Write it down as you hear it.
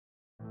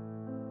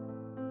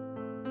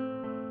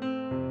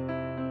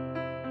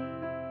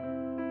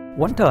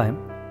One time,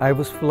 I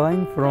was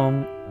flying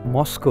from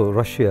Moscow,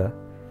 Russia,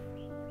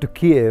 to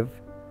Kiev,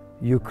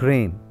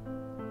 Ukraine.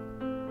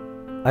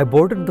 I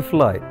boarded the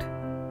flight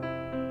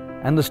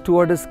and the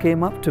stewardess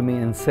came up to me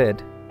and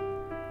said,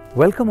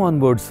 "Welcome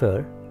on board, sir.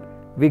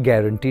 We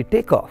guarantee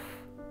takeoff."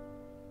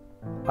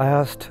 I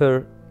asked her,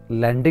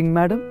 "Landing,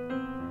 madam?"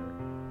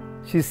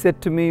 She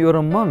said to me, "You're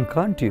a monk,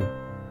 aren't you?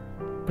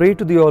 Pray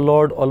to the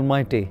Lord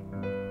Almighty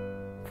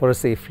for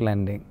a safe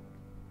landing."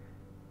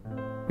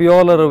 We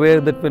all are aware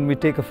that when we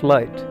take a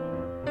flight,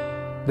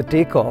 the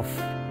takeoff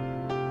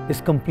is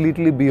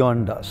completely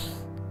beyond us.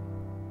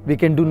 We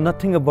can do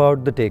nothing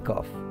about the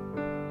takeoff.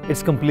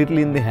 It's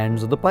completely in the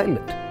hands of the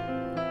pilot.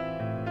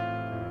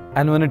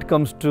 And when it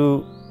comes to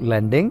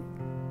landing,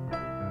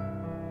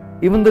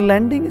 even the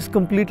landing is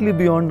completely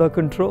beyond our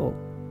control.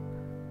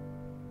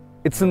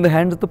 It's in the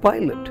hands of the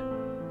pilot.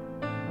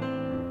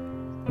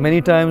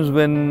 Many times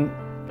when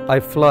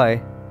I fly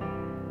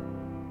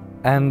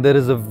and there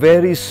is a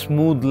very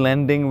smooth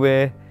landing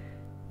where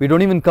we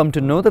don't even come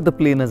to know that the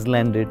plane has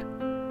landed,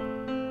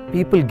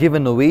 people give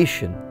an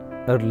ovation,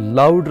 a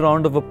loud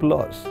round of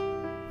applause.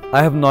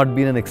 I have not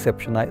been an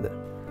exception either.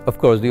 Of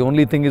course, the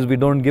only thing is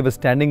we don't give a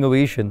standing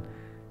ovation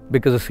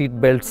because the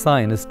seat belt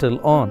sign is still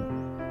on.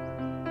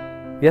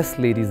 Yes,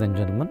 ladies and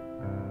gentlemen,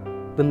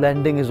 the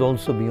landing is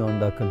also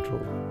beyond our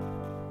control.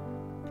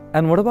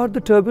 And what about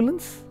the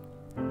turbulence?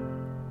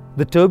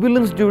 The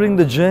turbulence during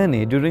the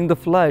journey, during the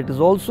flight, is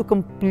also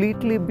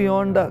completely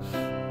beyond us.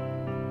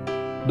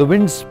 The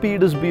wind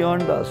speed is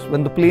beyond us.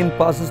 When the plane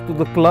passes through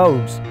the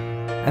clouds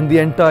and the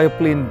entire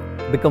plane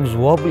becomes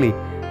wobbly,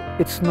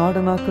 it's not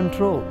in our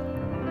control.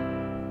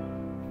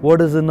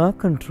 What is in our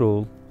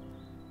control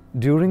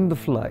during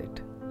the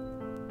flight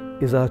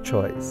is our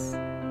choice.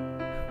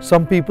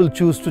 Some people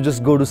choose to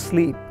just go to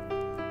sleep,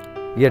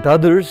 yet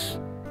others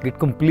get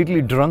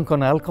completely drunk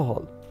on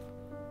alcohol.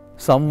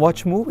 Some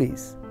watch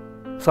movies.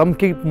 Some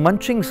keep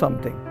munching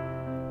something,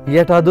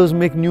 yet others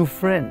make new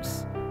friends,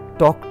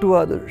 talk to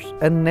others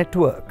and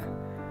network.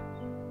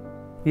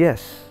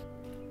 Yes,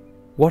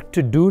 what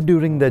to do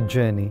during that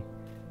journey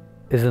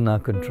is in our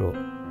control.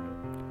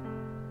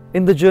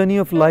 In the journey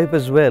of life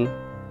as well,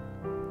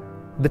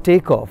 the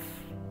takeoff,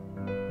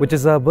 which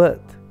is our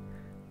birth,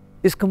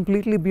 is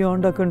completely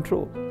beyond our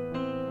control.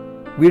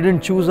 We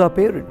didn't choose our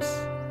parents.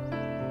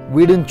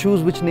 We didn't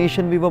choose which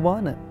nation we were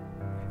born in.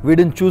 We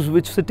didn't choose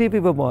which city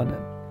we were born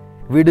in.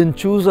 We didn't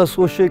choose our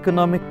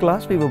socio-economic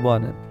class we were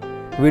born in.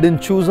 We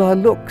didn't choose our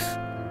looks.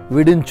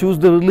 We didn't choose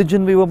the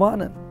religion we were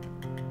born in.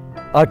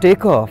 Our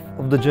takeoff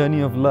of the journey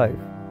of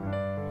life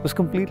was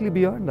completely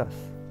beyond us.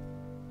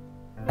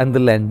 And the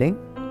landing,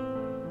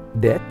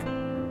 death,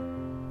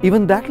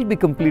 even that will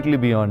be completely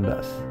beyond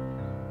us.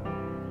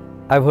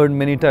 I've heard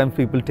many times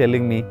people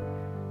telling me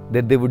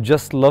that they would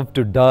just love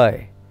to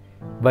die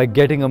by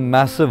getting a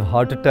massive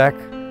heart attack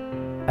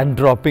and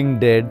dropping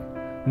dead,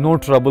 no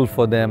trouble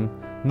for them,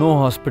 no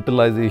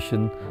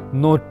hospitalization,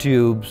 no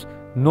tubes,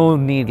 no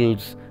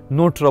needles,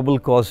 no trouble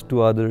caused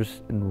to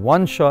others. In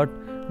one shot,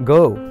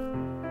 go.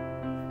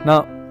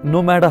 Now,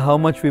 no matter how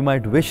much we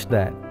might wish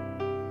that,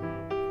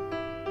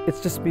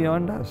 it's just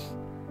beyond us.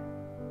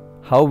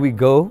 How we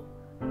go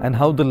and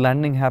how the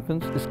landing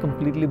happens is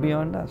completely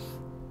beyond us.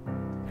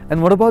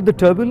 And what about the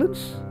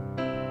turbulence,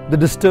 the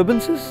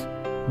disturbances,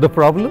 the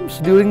problems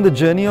during the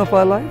journey of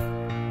our life?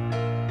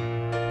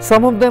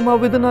 Some of them are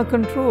within our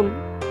control,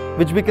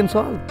 which we can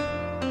solve.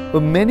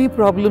 But many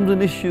problems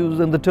and issues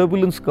and the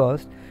turbulence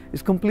caused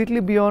is completely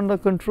beyond our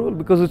control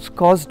because it's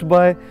caused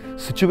by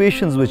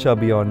situations which are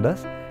beyond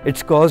us.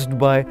 It's caused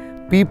by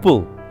people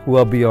who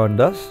are beyond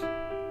us.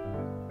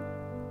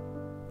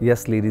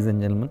 Yes, ladies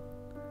and gentlemen,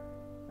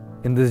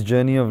 in this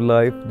journey of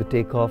life, the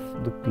takeoff,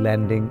 the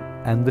landing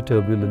and the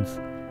turbulence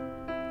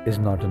is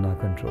not in our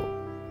control.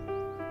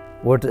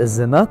 What is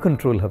in our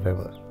control,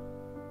 however,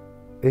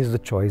 is the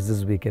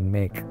choices we can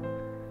make.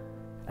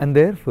 And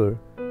therefore,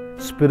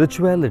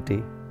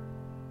 spirituality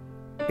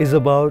is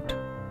about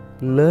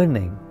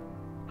learning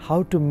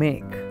how to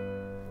make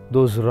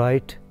those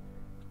right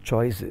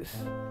choices.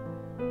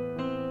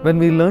 When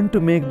we learn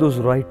to make those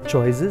right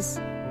choices,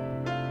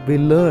 we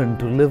learn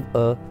to live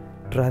a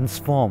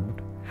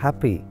transformed,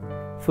 happy,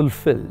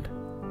 fulfilled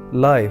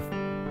life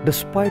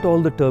despite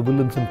all the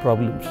turbulence and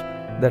problems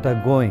that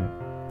are going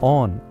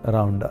on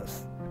around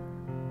us.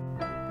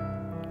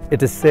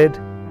 It is said,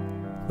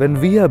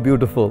 when we are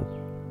beautiful,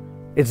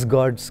 it's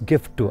God's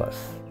gift to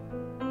us.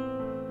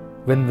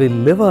 When we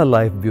live our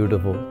life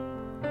beautiful,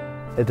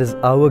 it is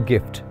our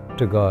gift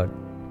to God.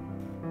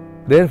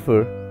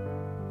 Therefore,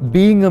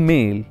 being a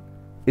male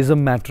is a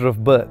matter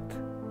of birth.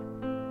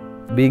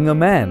 Being a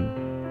man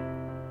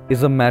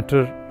is a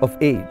matter of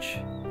age.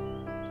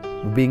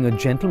 Being a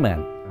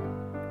gentleman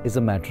is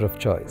a matter of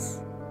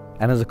choice.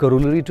 And as a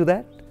corollary to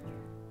that,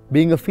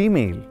 being a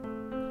female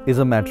is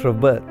a matter of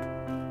birth.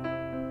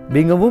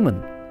 Being a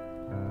woman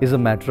is a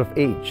matter of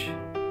age.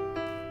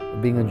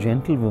 Being a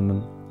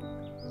gentlewoman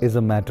is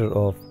a matter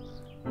of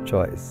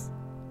choice.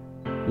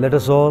 Let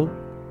us all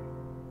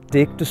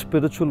take to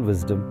spiritual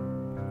wisdom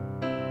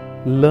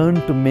learn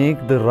to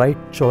make the right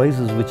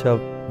choices which are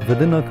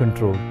within our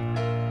control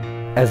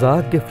as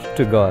our gift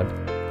to God,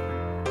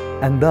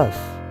 and thus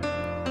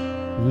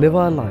live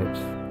our lives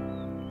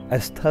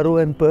as thorough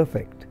and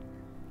perfect,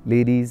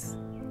 ladies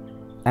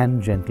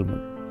and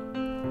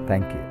gentlemen.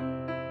 Thank you.